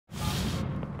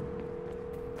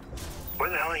Where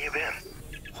the hell have you been?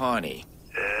 Pawnee.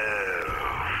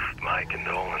 My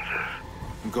condolences.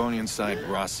 I'm going inside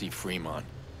Rossi Fremont.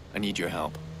 I need your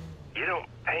help. You don't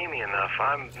pay me enough.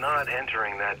 I'm not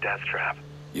entering that death trap.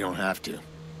 You don't have to.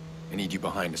 I need you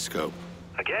behind the scope.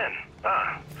 Again?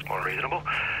 It's more reasonable.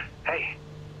 Hey,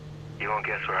 you won't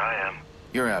guess where I am.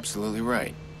 You're absolutely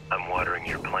right. I'm watering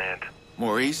your plant.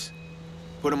 Maurice,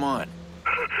 put him on.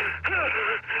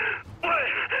 What?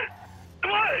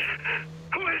 What?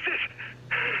 Who is it?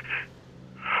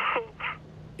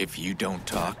 If you don't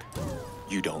talk,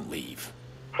 you don't leave.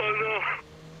 Oh no.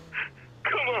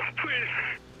 Come on, please.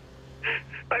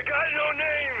 I got no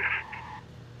name.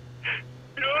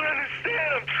 You don't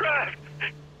understand. I'm trapped.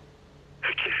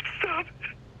 I can't stop it.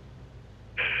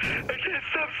 I can't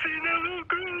stop seeing that little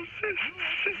girl.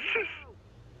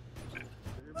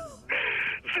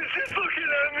 She's just looking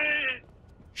at me.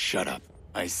 Shut up.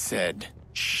 I said,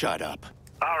 shut up.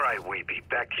 All right, Weepy,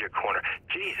 back to your corner.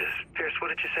 Jesus, Pierce, what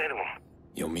did you say to him?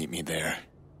 You'll meet me there.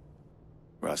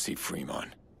 Rossi Fremont.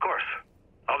 Of course.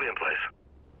 I'll be in place.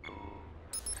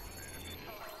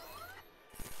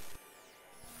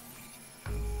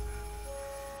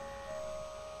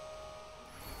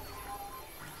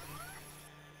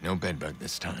 No bedbug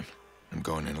this time. I'm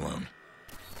going in alone.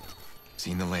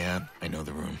 Seen the layout? I know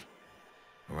the room.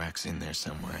 Iraq's in there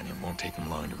somewhere, and it won't take him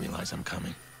long to realize I'm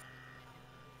coming.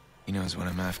 He knows what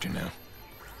I'm after now.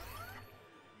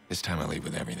 This time I leave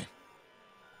with everything.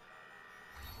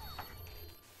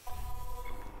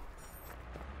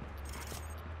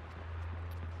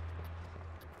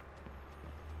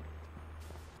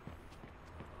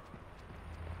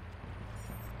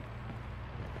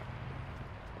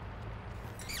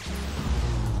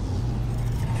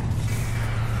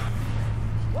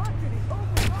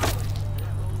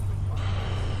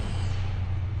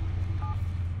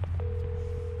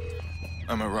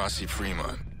 I'm a Rossi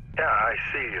Fremont. Yeah, I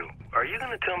see you. Are you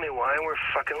gonna tell me why we're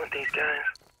fucking with these guys?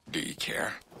 Do you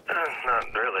care?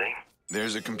 Not really.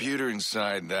 There's a computer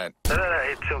inside that...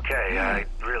 It's okay. I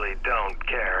really don't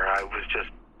care. I was just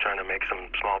trying to make some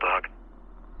small talk.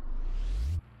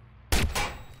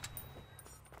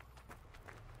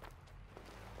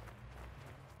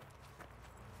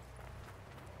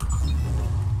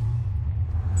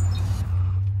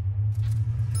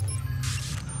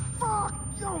 Fuck!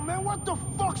 Yo, man, what the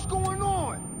fuck's going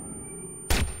on?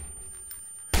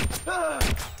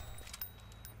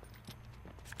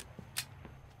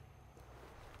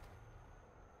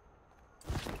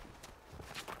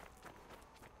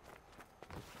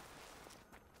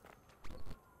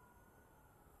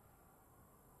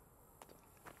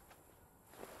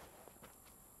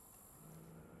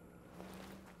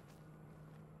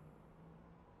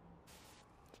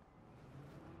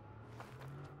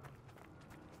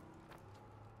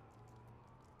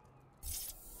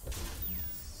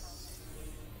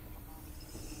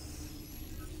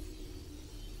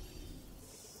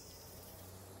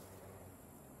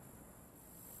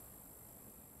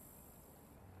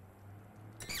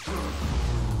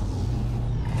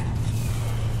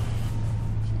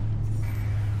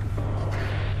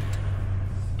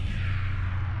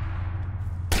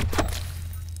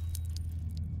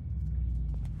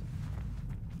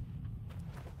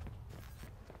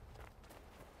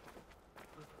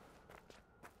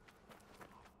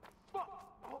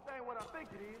 What I think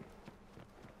it is.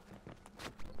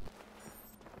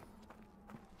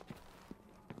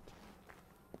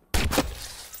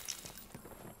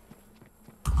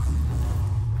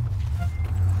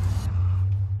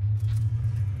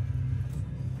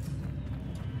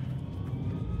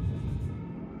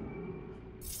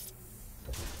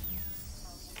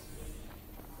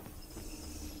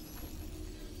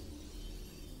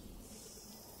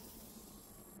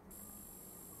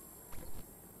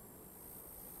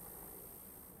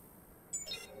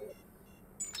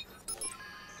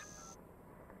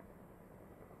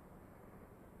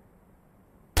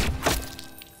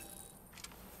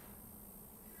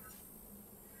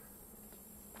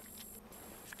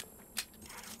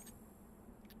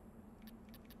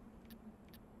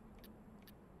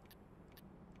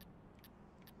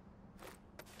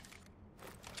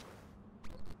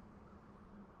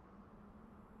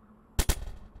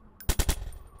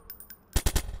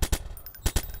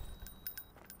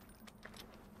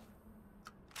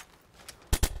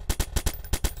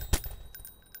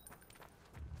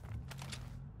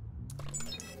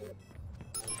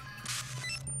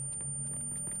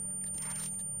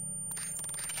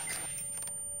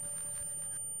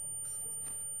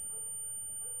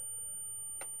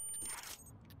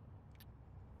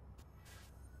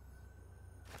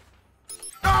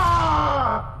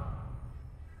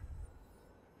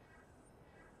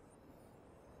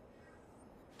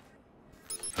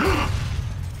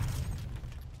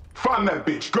 Find that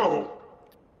bitch. Go.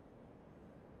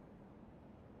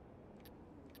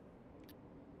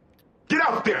 Get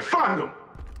out there. Find him.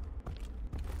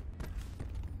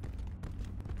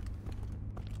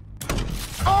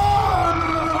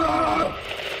 Oh!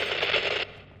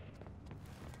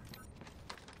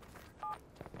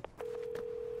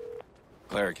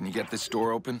 Clara, can you get this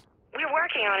door open? We're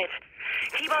working on it.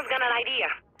 T-Bone's got an idea.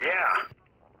 Yeah.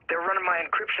 They're running my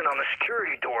encryption on the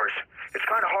security doors. It's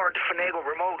kind of hard to finagle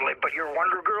remotely, but your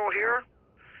Wonder Girl here?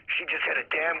 She just had a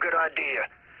damn good idea.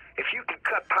 If you can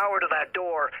cut power to that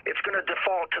door, it's gonna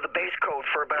default to the base code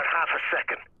for about half a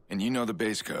second. And you know the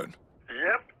base code.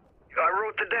 Yep. I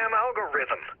wrote the damn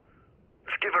algorithm.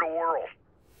 Let's give it a whirl.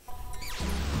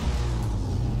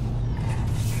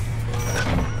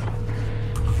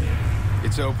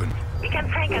 It's open. We can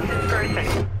prank us in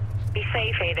person. Be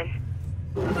safe, Aiden.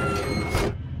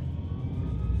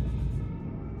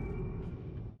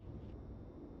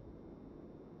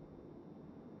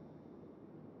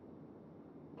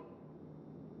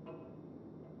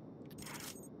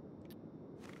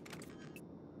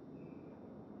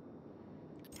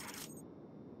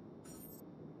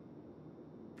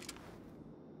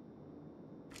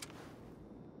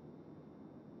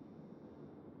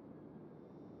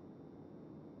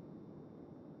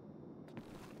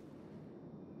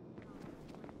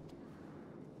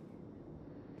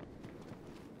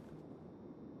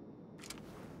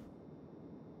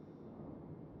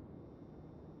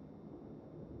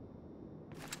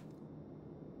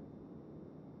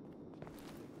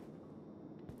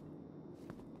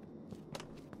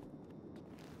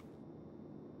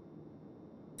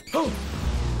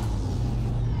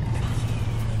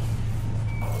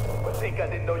 I think I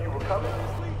didn't know you were coming.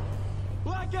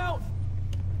 Blackout!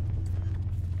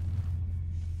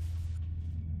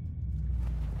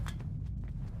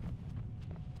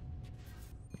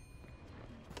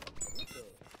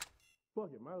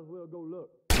 Fuck it, might as well go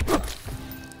look.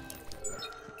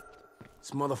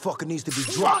 This motherfucker needs to be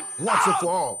dropped once and for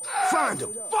all. Find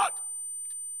him. Fuck!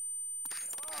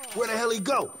 Where the hell he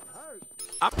go?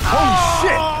 Holy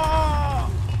shit!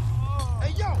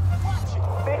 Hey, yo, watch it.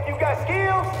 Think you got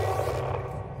skills?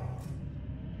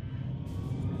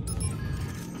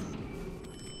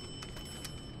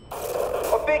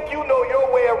 I think you know your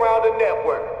way around the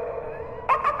network.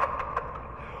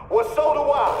 Well, so do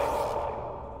I.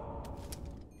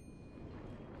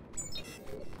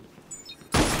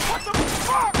 What the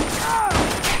fuck?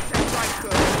 That's right,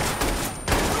 cuz.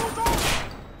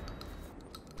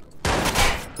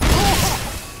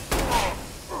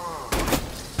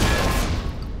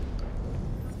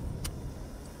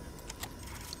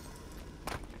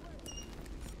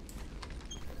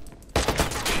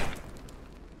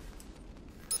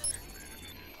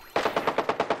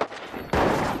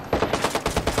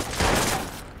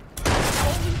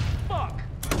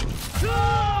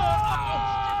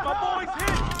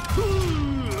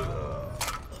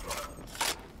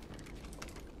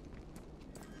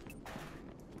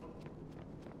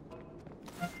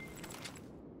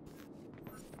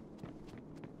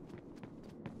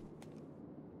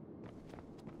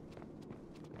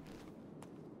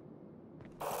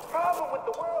 Problem with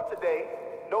the world today,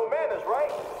 no manners,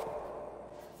 right?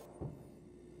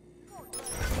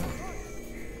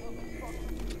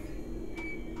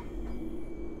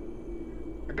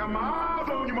 I got my eyes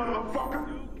on you, motherfucker.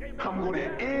 I'm gonna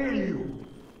end you.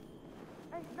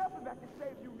 Ain't nothing that can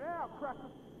save you now, cracker.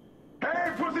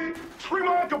 Hey, pussy, scream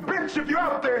like a bitch if you're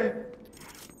out there.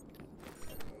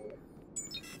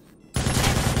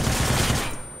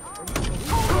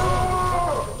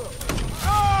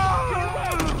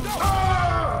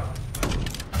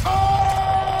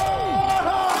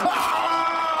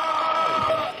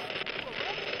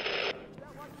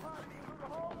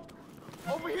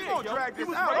 Over here, Don't yo. drag He this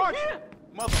was out, right aren't here. you?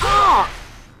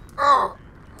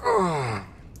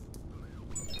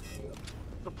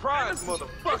 Surprise,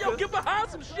 motherfucker. Hey, yo, get behind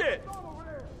some shit.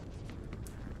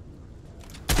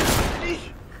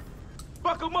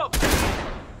 Fuck him up.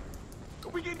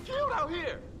 We getting killed out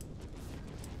here.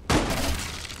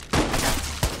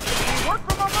 Work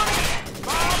for my money.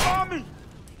 Bomb on me.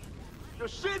 Your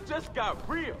shit just got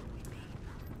real.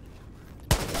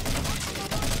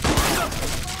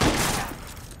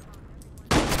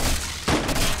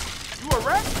 You a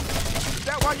rat? Is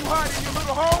that why you hide in your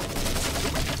little hole?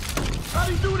 How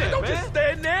do you do that, Don't man? Just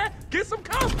stand there. Get some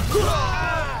cover.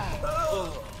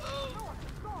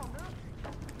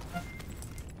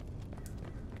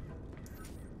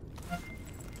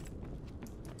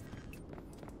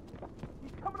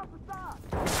 He's coming up the side.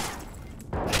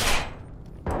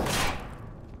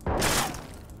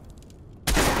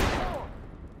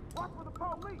 Watch for the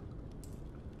police.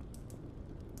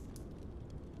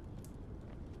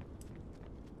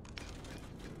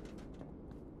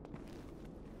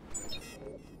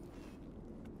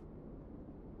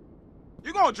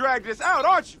 gonna drag this out,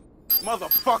 aren't you?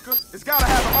 Motherfucker. It's gotta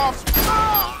have an offspring.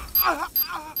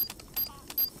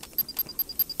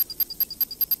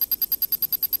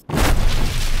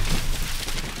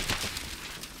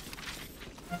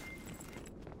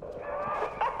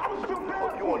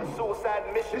 You on a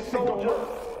suicide mission, soldier?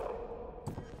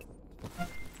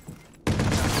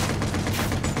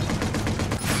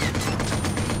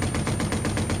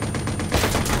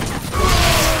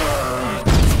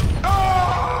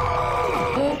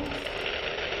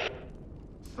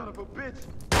 Son of a bitch.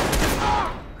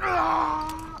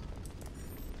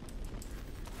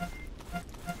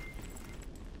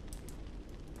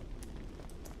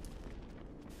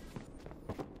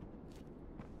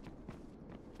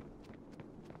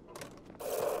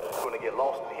 You're gonna get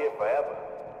lost in here forever.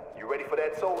 You ready for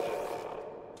that, soldier?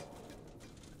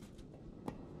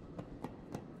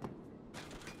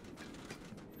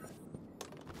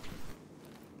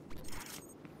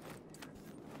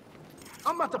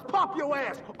 I'm about to pop your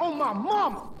ass on my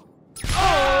mama.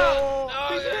 Oh!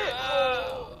 He's hit!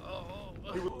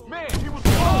 He was, man, he was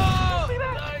close. See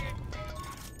that?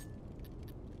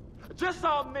 Just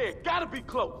saw him there. Gotta be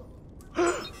close.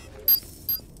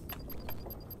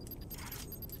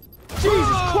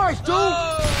 Jesus Christ, dude!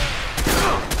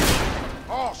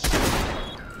 Oh, shit.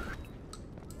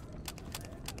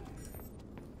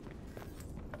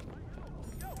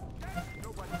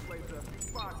 Nobody plays a few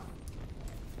spots.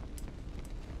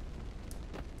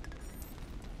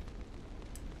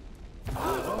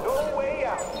 No way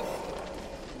out.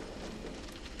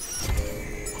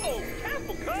 Oh,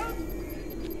 careful, cuz.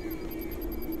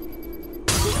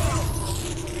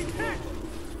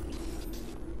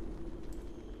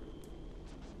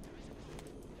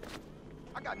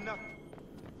 I got nothing.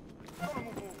 Hold on,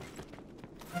 move.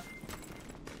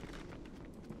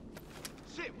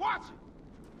 Shit, watch it!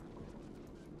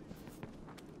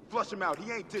 Flush him out.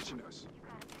 He ain't ditching us.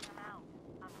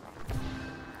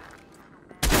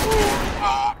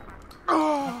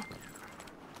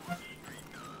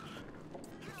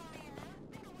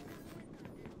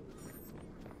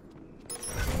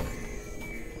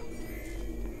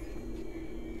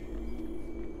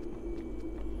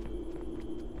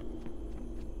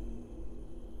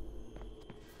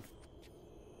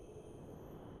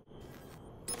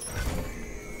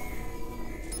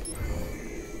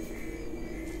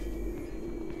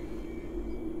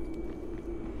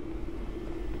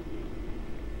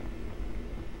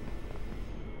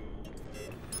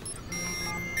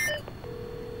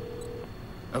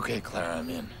 Okay, Clara, I'm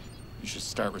in. You should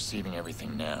start receiving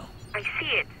everything now. I see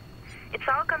it. It's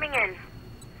all coming in.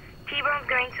 T-Bone's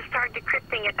going to start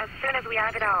decrypting it as soon as we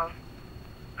have it all.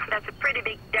 That's a pretty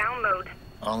big download.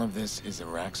 All of this is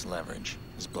Iraq's leverage,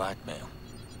 his blackmail.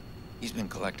 He's been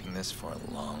collecting this for a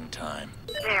long time.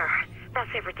 There.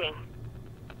 That's everything.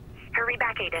 Hurry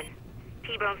back, Aiden.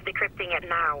 T-Bone's decrypting it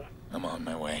now. I'm on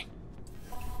my way.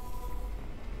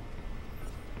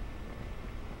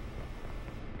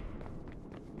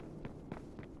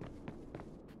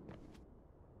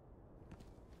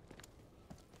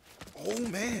 Oh,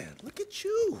 man, look at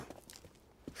you.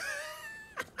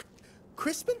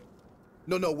 Crispin?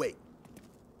 No, wait.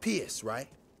 Pierce, right?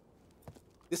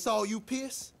 This all you,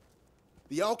 Pierce?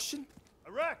 The auction?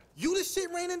 Iraq. You the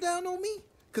shit raining down on me?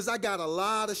 Cause I got a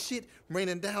lot of shit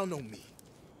raining down on me.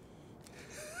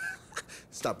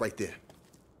 Stop right there.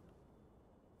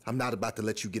 I'm not about to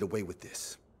let you get away with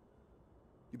this.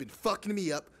 You've been fucking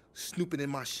me up, snooping in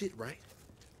my shit, right?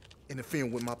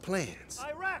 Interfering with my plans.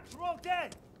 Iraq, we're all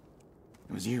dead.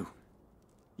 It was you.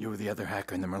 You were the other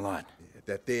hacker in the Merlot. Yeah,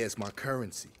 that there's my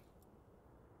currency.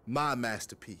 My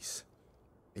masterpiece.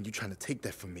 And you trying to take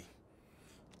that from me.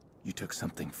 You took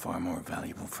something far more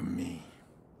valuable from me.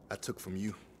 I took from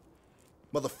you.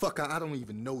 Motherfucker, I don't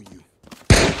even know you.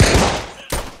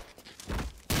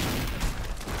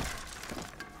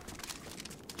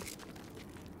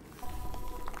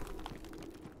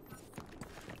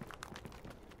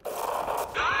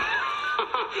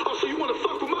 Oh, so you want to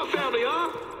fuck with my family, huh?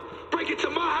 Break into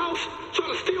my house? Try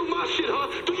to steal my shit, huh?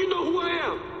 Do you know who I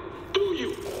am? Do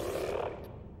you?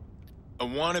 A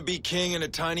wannabe king in a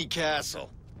tiny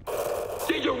castle.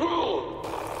 Then you're wrong.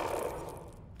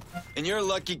 And you're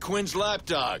Lucky Quinn's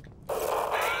lapdog.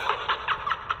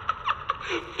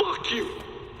 Fuck you.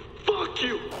 Fuck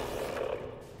you.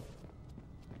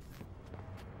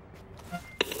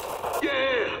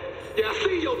 Yeah, I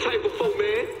seen your type before,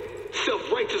 man.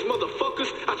 Self-righteous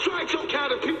motherfuckers. I tried your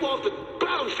kind of people off the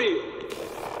battlefield.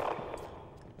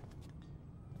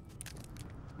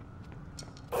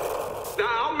 Now,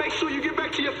 I'll make sure you get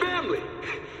back to your family.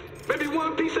 Maybe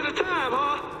one piece at a time,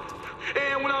 huh?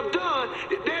 And when I'm done,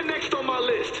 they're next on my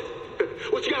list.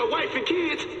 What got a wife and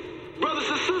kids, brothers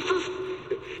and sisters.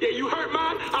 Yeah, you hurt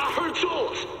mine, I hurt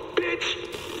yours, bitch.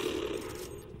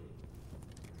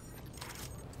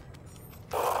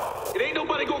 It ain't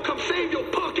nobody gonna come save your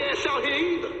punk ass out here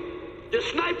either. Your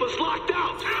sniper's locked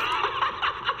out.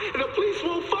 And the police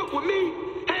won't fuck with me.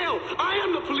 Hell, I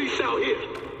am the police out here.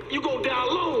 You go down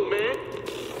low, man.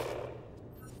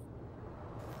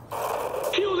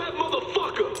 Kill that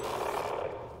motherfucker.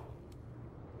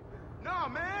 Nah,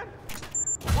 man.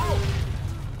 Whoa.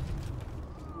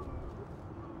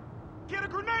 Get a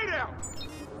grenade out.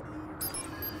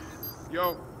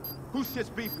 Yo, who's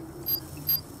just beefing?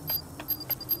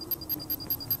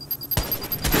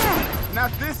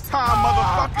 Not this time,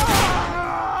 motherfucker!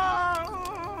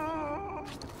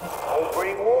 Don't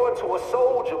bring war to a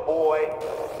soldier, boy.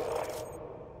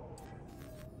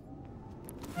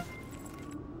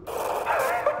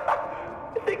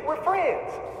 You think we're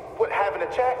friends? What, having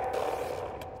a chat?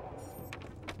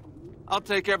 I'll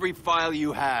take every file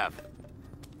you have.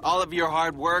 All of your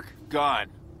hard work, gone.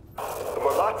 The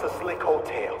Murata Slick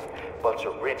Hotel. Bunch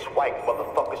of rich white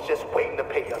motherfuckers just waiting to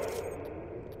pay us.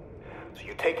 So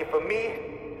you take it from me,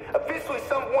 eventually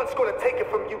someone's gonna take it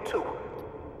from you too.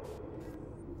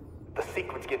 The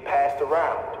secrets get passed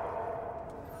around.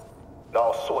 And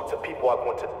all sorts of people are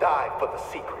going to die for the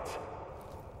secrets.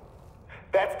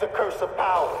 That's the curse of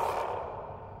power.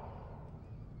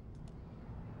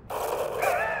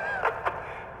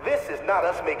 This is not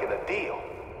us making a deal.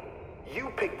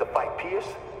 You picked the fight, Pierce.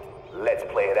 Let's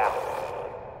play it out.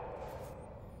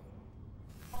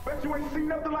 Bet you ain't seen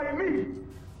nothing like me.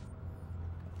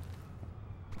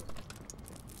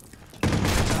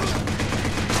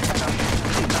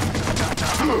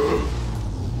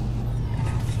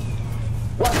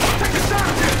 What? Take a shot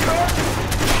at this, cuz!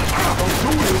 Don't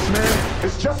do this, man.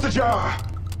 It's just a job.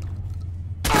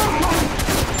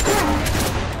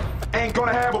 Ain't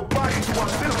gonna have a body to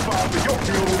identify for your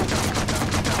funeral.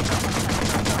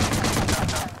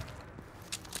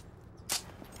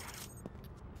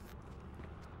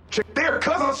 Check there,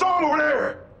 cuz I saw him over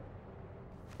there.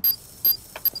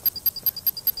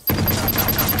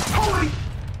 Holy!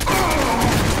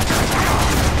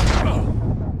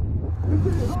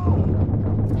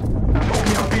 Told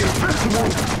me I'll be invincible.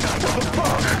 What the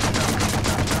fuck?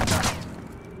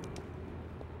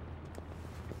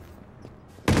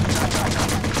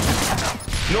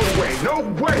 No way, no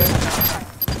way!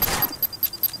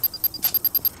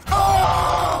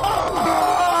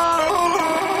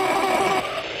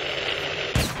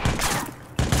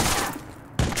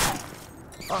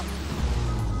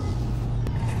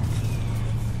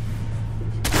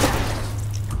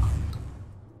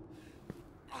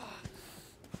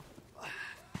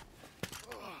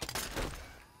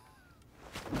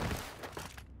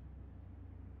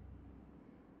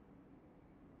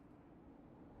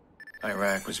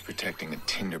 Iraq was protecting a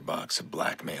tinderbox of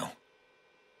blackmail.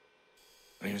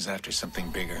 But he was after something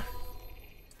bigger.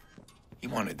 He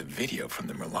wanted the video from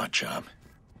the Merlot job.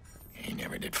 He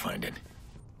never did find it.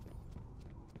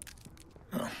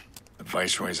 Well, the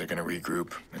Viceroys are gonna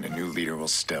regroup, and a new leader will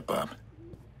step up.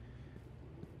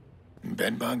 And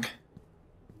Bedbug?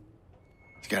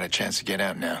 He's got a chance to get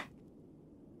out now.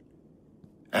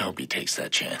 I hope he takes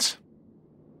that chance.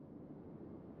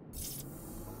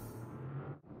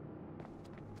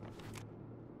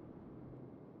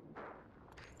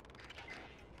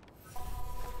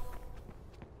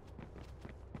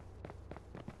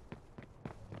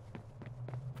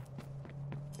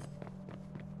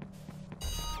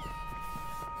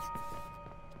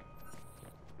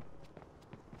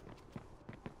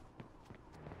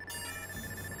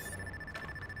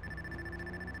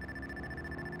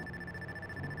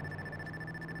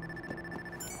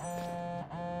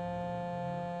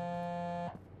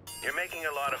 You're making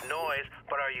a lot of noise,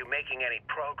 but are you making any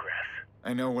progress?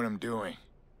 I know what I'm doing.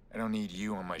 I don't need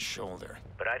you on my shoulder.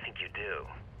 But I think you do.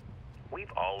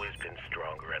 We've always been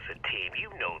stronger as a team. You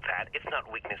know that. It's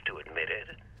not weakness to admit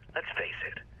it. Let's face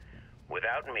it.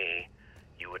 Without me,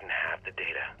 you wouldn't have the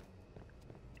data.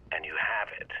 And you have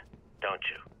it, don't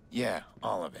you? Yeah,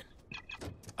 all of it.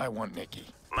 I want Nikki.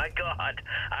 My God,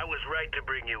 I was right to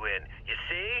bring you in. You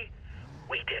see?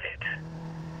 We did it.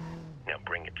 Now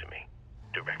bring it to me.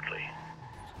 Directly.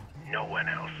 No one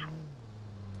else.